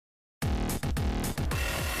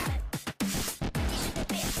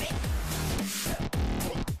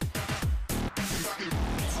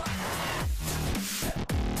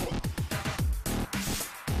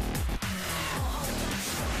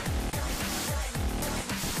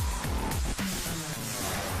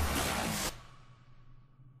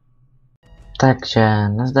Takže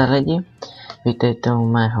nazdar lidi, vítejte u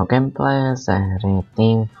mého gameplaye ze hry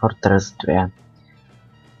Team Fortress 2.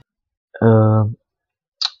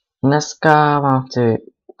 Dneska vám chci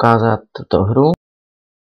ukázat tuto hru.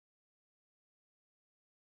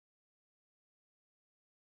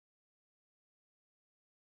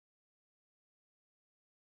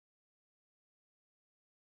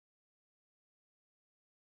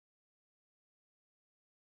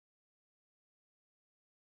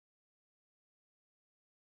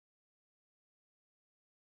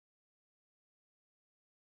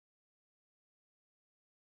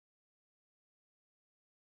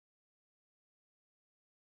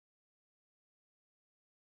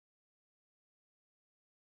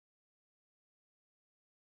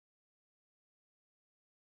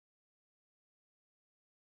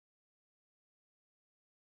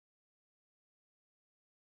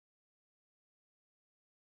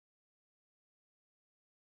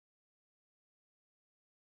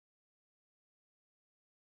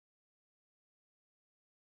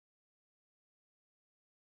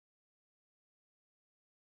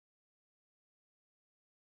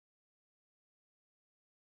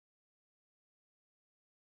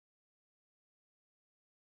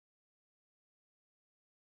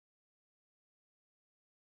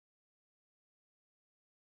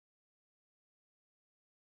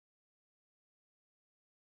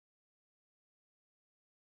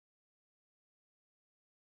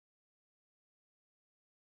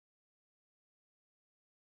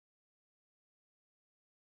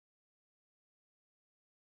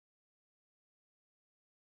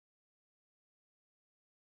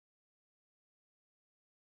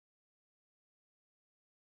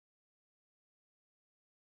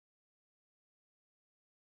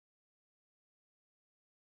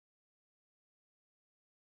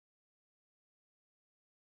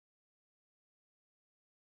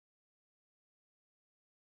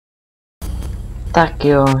 Tak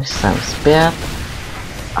jo, jsem zpět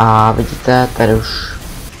a vidíte, tady už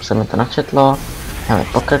se mi to načetlo. Jdeme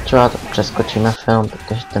pokračovat, přeskočíme film,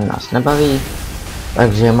 protože ten nás nebaví.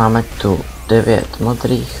 Takže máme tu 9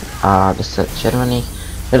 modrých a 10 červených,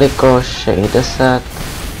 jelikož je jich 10.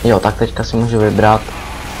 Jo, tak teďka si můžu vybrat.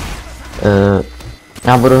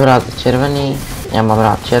 Já budu hrát za červený, já mám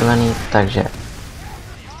rád červený, takže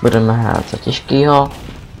budeme hrát za těžkýho.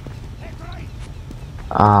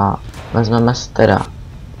 A vezmeme si teda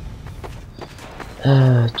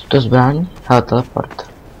tuto zbraň, hele, teleport.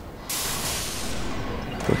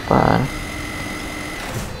 Super.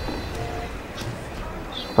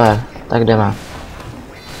 Super, tak jdeme.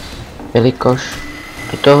 Jelikož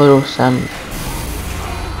tuto hru jsem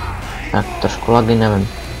tak trošku lagy, nevím.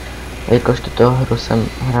 Jelikož tuto hru jsem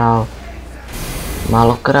hrál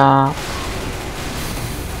málokrát.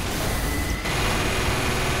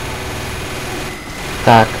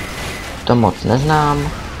 Tak to moc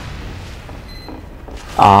neznám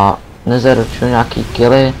a nezaručuji nějaký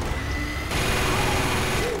killy.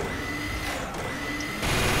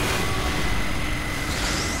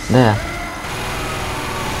 Kde je?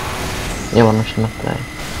 Jo, on už je mrtvý.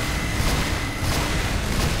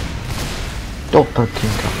 To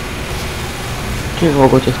prkinka. Ty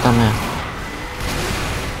vogo, těch tam je.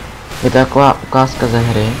 Je to taková ukázka ze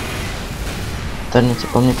hry. Tady něco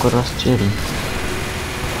po mně kurva střílí.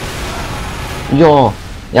 Jo,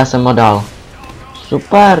 já jsem ho dal.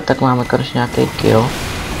 Super, tak máme konečně nějaký kill.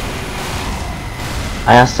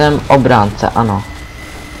 A já jsem obránce, ano.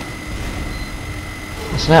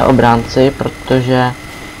 My jsme obránci, protože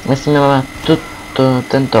my si máme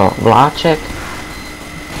tento vláček.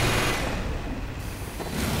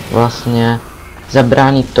 Vlastně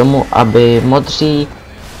zabránit tomu, aby modří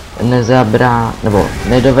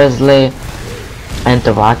nedovezli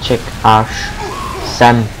tento vláček až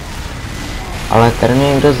sem. Ale tady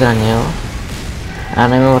mě někdo zranil. Já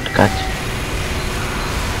nevím odkud.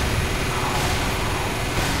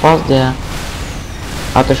 Pozdě.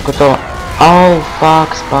 A trošku to... Oh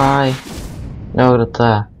fuck, spy. No, kdo to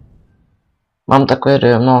je? Mám takový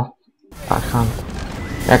dojem, no. Páchant.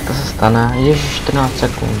 Jak to se stane? Ježiš, 14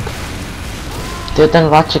 sekund. Ty, ten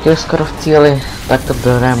vláček je skoro v cíli. Tak to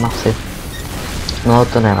bereme asi. No,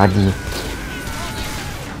 to nevadí.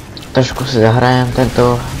 Trošku si zahrajem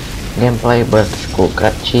tento gameplay, bude trošku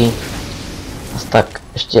kratší. Tak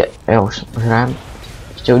ještě, jo, už hrajem.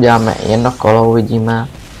 Ještě uděláme jedno kolo, uvidíme.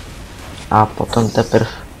 A potom teprve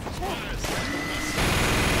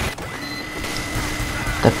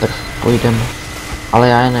půjdeme. Ale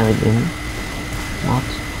já je nevidím moc.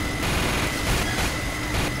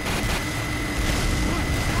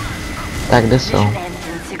 Tak kde jsou?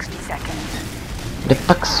 Kde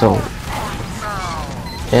pak jsou?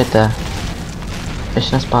 Jděte.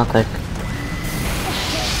 Ještě zpátek.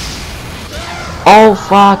 Oh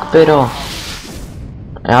fuck, pyro.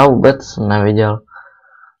 Já vůbec neviděl.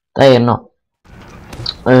 To je jedno.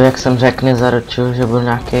 Jak jsem řekl, nezaručuju, že byl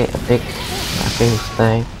nějaký epic, nějaký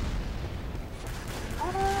hustý.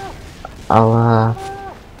 Ale...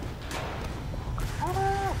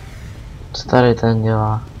 Co tady ten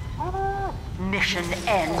dělá?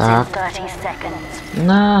 Tak.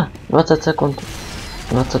 Ne, 20 sekund.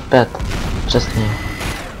 25. Přesně.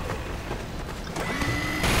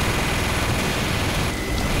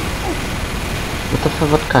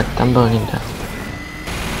 WTF, odkud? Tam byl někde.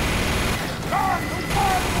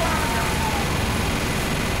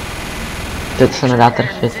 Teď se nedá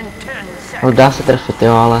trefit. No, dá se trefit,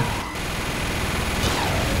 jo, ale...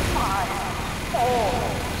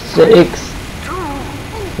 6,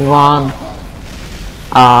 1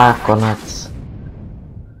 a konec.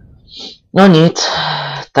 No nic,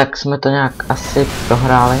 tak jsme to nějak asi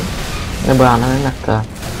prohráli. Nebo já nevím, jak to je.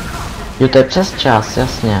 Jo, to je přes čas,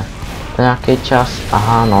 jasně. To je nějaký čas,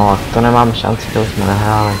 aha, no, to nemám šanci, to už jsme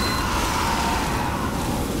nehráli.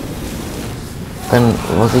 Ten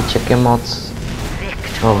vozíček je moc...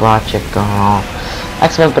 Vláček toho, no.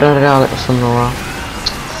 Jak jsme prohráli 8-0.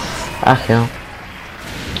 Ach jo.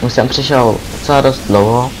 Už jsem přišel docela dost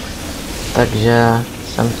dlouho, takže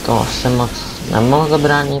jsem to asi moc nemohl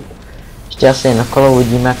zabránit. Ještě asi jedno kolo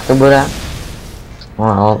uvidíme, jak to bude.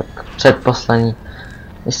 No, tak předposlední.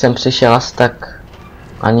 Když jsem přišel asi tak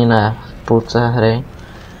ani ne v půlce hry.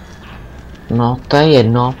 No, to je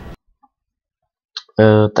jedno.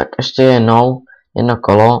 Tak ještě jedno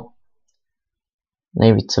kolo.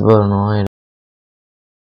 Nejvíce bylo, no,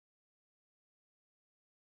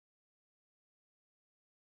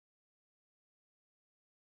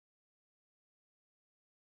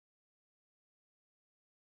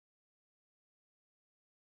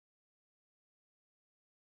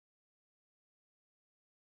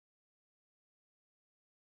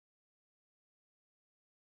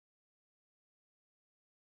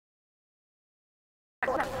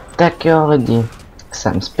 tak jo lidi,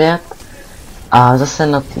 jsem zpět a zase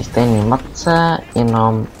na té stejné mapce,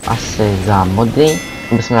 jenom asi za mody,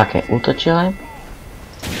 aby jsme také útočili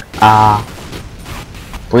a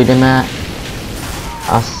půjdeme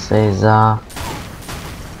asi za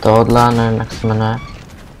tohle, nevím jak se jmenuje,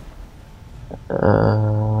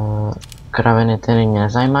 kraviny ty mě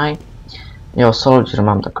nezajímají. Jo, Soldier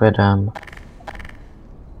mám takový dojem.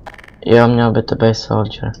 Jo, měl by to být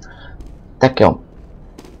Soldier. Tak jo.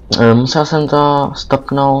 Musel jsem to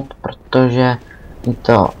stopnout, protože mi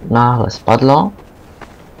to náhle spadlo.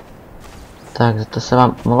 Tak za to se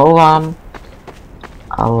vám omlouvám.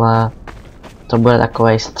 Ale to bude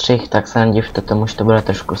takový střih, tak se nedivte tomu, že to bude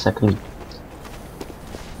trošku seklý.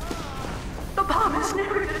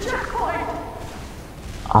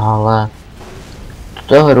 Ale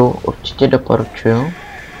tuto hru určitě doporučuju.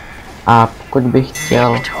 A pokud bych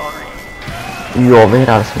chtěl... Jo,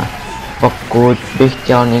 vyhráli jsme. Pokud bych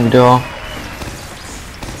chtěl někdo...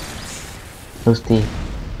 Hustý.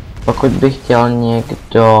 Pokud bych chtěl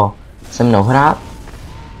někdo se mnou hrát,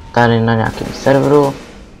 tady na nějakém serveru,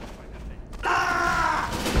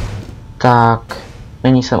 tak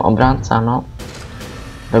nyní jsem obránce, ano.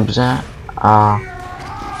 Dobře, a...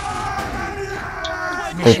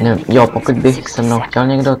 Teď nevím, jo, pokud bych se mnou chtěl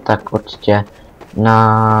někdo, tak určitě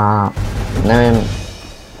na... Nevím,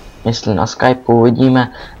 jestli na Skypeu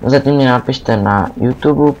uvidíme. Zatím mě napište na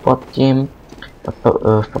YouTube pod tím,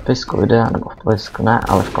 v popisku videa, nebo v popisku ne,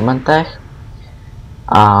 ale v komentech.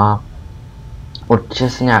 A určitě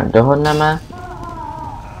se nějak dohodneme.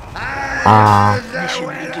 A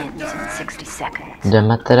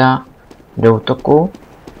jdeme teda do útoku.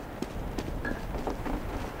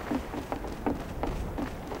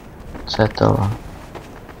 Co je to?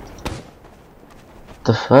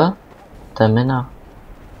 TF? To je mina.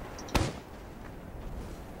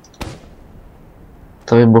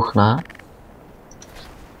 To vybuchne?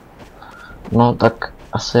 No tak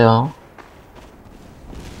asi jo.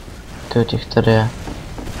 Ty těch tady je.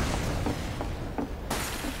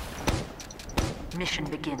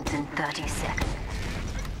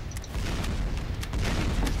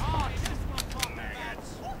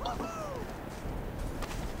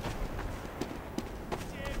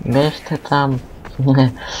 Běžte tam.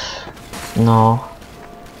 No.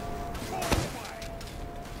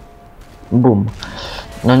 Bum.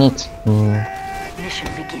 No nic.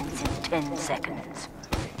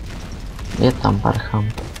 Je tam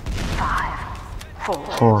parchant. 4,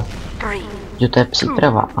 3, jo, to je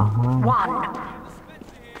příprava, aha.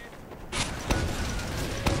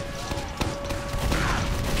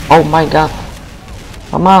 Oh my god.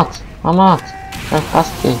 Pomoc, pomoc. Jsem v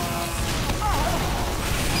pasti.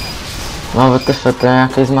 No, WTF, to je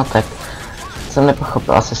nějaký zmatek. Jsem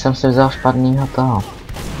nepochopil, asi jsem si vzal špatnýho toho.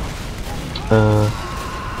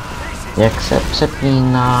 Jak se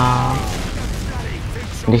přepíná,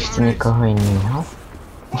 když chci někoho jiného?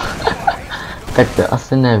 Tak to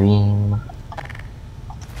asi nevím.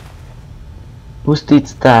 Pustý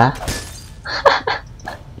jste.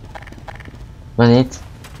 No nic.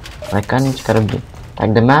 Mekanička, dobrý.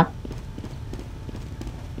 Tak jdeme.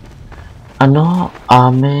 Ano, a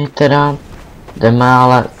my teda jdeme,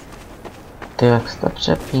 ale ty jak se to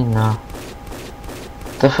přepíná.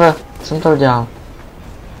 TF, jsem to udělal.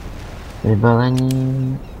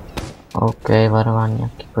 Vybavení. OK, varování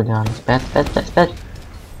nějaký podání. Zpět.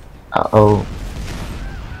 Oh.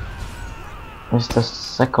 Mě se to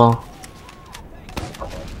seklo.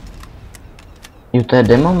 Jo, to je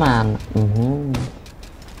demoman.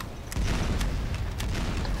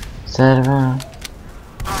 Server.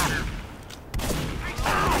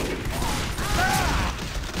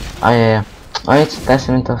 A je. A nic, tady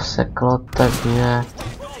se mi to seklo, takže...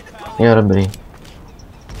 Jo, dobrý.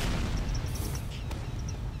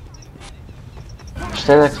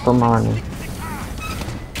 Ještě je tak zpomalený.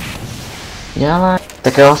 Ale...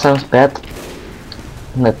 Tak jo, jsem zpět.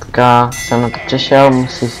 Hnedka jsem na to přišel,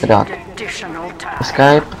 musí si dát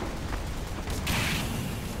Skype.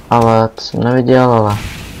 Ale to jsem neviděl, ale...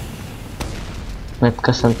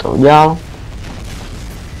 Hnedka jsem to udělal.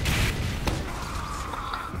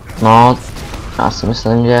 No, já si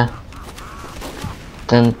myslím, že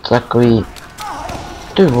ten takový...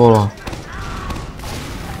 Ty vole.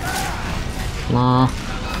 No,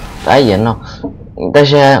 to je jedno.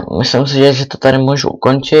 Takže myslím si, že to tady můžu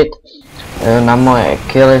ukončit. Na moje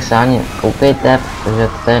killy se ani koukejte, protože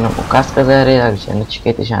to je jenom ukázka ze hry, takže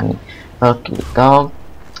nečekejte žádný velký to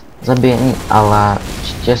zabíjení, ale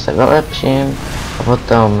určitě se vylepším a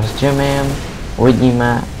potom s Jimmym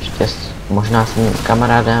uvidíme, ještě možná s mým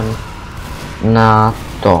kamarádem na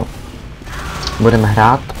to budeme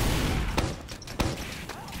hrát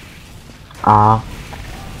a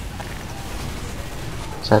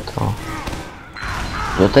co je to?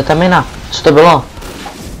 Jo, to je ta mina, co to bylo?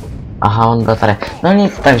 Aha, on byl tady. No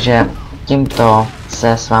nic, takže tímto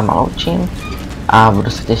se s váma loučím a budu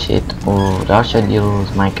se těšit u dalšího dílu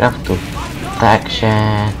z Minecraftu. Takže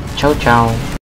čau.